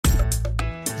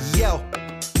Yo,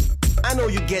 I know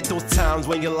you get those times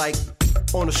when you're like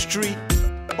on the street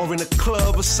or in a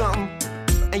club or something,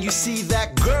 and you see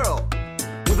that girl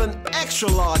with an extra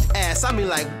large ass, I mean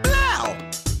like, blow!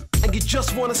 And you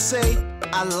just wanna say,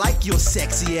 I like your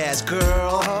sexy ass,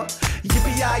 girl.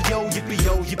 Yippee-yi-yo,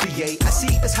 yippee-yo, yippee-yay. I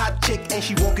see this hot chick and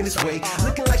she walking this way,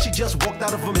 looking like she just walked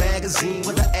out of a magazine,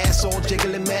 with her ass all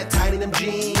jiggling mad tight in them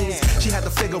jeans. She had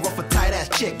the figure of a tight ass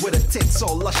chick with her tits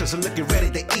all luscious and looking ready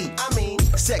to eat. I mean,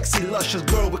 sexy, luscious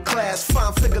girl with class,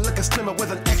 fine figure looking slimmer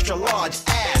with an extra large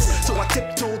ass. So I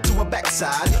tiptoed to her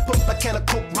backside, put my can of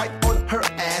coke right on her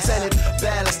ass, and it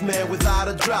balanced, man, without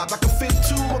a drop. I could fit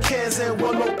 2 more cans and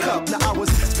 1 more cup. Now I was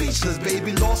speechless,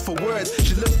 baby, lost for words.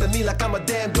 She looked at me like I'm a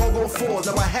damn dog on 4s.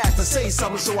 Now I had to say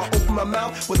something, so I opened my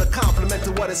mouth with a compliment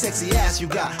to what a sexy ass you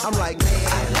got. I'm like, man,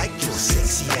 I like your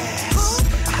sexy ass.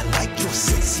 I like your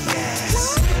sexy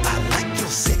ass. I like your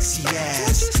sexy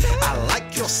ass. I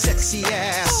like your sexy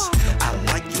ass. I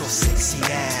like your sexy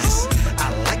ass. I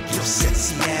like your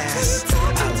sexy ass.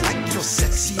 I like your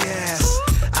sexy ass.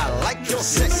 I like your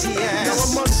sexy ass. Now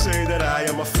I must say that I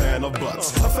am a fan of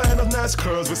butts, a fan of nice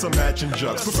curves with some matching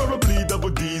jugs, preferably double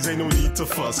D's, ain't no need to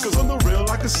fuss, cause on the real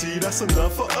I can see that's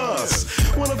enough for us.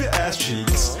 One of your ass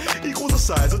cheeks equals the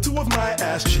size of 2 of my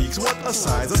ass cheeks. What a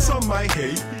size that some might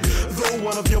hate, though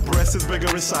one of your breasts is bigger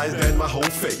in size than my whole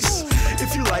face.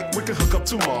 If you like, we can hook up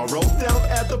tomorrow down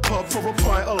at the pub for a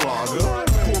pint of lager.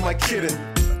 Who am I kidding?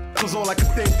 Cause all I can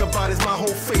think about is my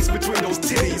whole face between those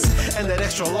titties and that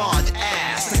extra large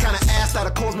ass, the kind of ass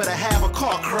that'll cause me to have a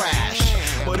car crash.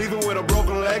 But even with a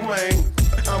broken leg, man,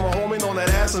 I'ma home in on that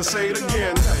ass and say it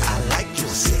again. I like your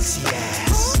sexy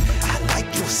ass. I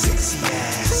like your sexy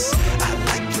ass. I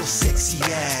like your sexy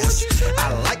ass.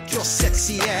 I like your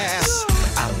sexy ass.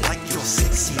 I like your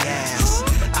sexy ass.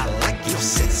 I like your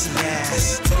sexy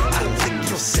ass. I like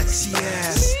your sexy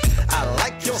ass. I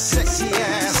like your sexy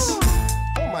ass.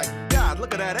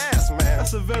 Look at that ass, man.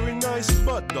 That's a very nice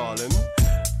butt, darling.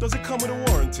 Does it come with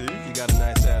a warranty? You got a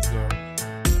nice ass, girl.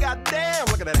 God damn,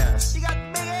 look at that ass. You got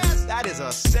big ass. That is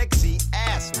a sexy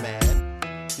ass, man.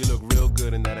 You look real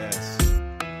good in that ass.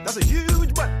 That's a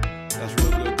huge butt. That's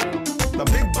real good, girl. Now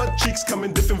big butt cheeks come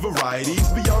in different varieties,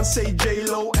 Beyonce,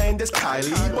 J-Lo, and there's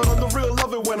Kylie. But on the real,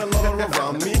 love it when a lot are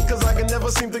around me, cause I can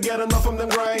never seem to get enough of them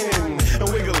grinding and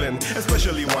wiggling,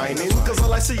 especially whining, cause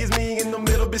all I see is me in the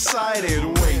middle beside it.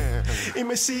 Wait, you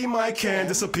may see my can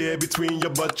disappear between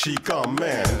your butt cheek, oh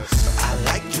man. I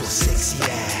like your sexy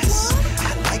ass.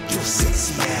 I like your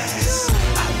sexy ass.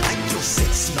 I like your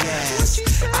sexy ass.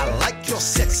 I like your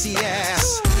sexy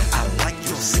ass. I like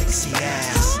your sexy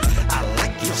ass. I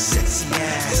like your sexy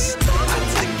ass. I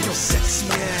like your sexy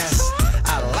ass.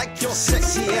 I like your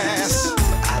sexy ass.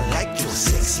 I like your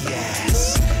sexy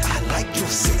ass. I like your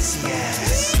sexy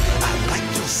ass. I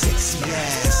like your sexy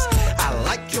ass. I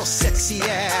like your sexy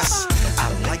ass. I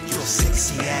like your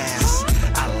sexy ass.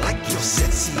 I like your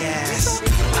sexy ass.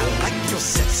 I like your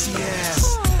sexy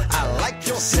ass. I like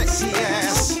your sexy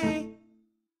ass.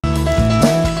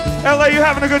 LA, you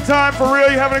having a good time? For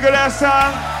real? You having a good ass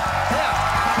time?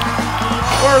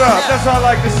 Word up, that's what I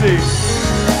like to see.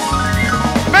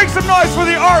 Make some noise for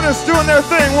the artists doing their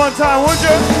thing one time, would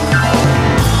you?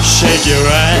 Shake your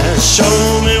ass,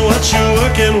 show me what you're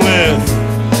working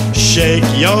with. Shake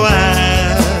your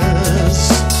ass.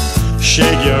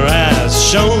 Shake your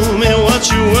ass, show me what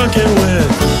you're working with.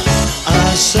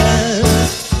 I said,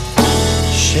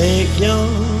 shake your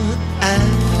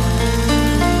ass.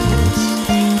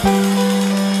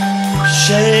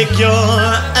 Shake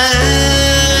your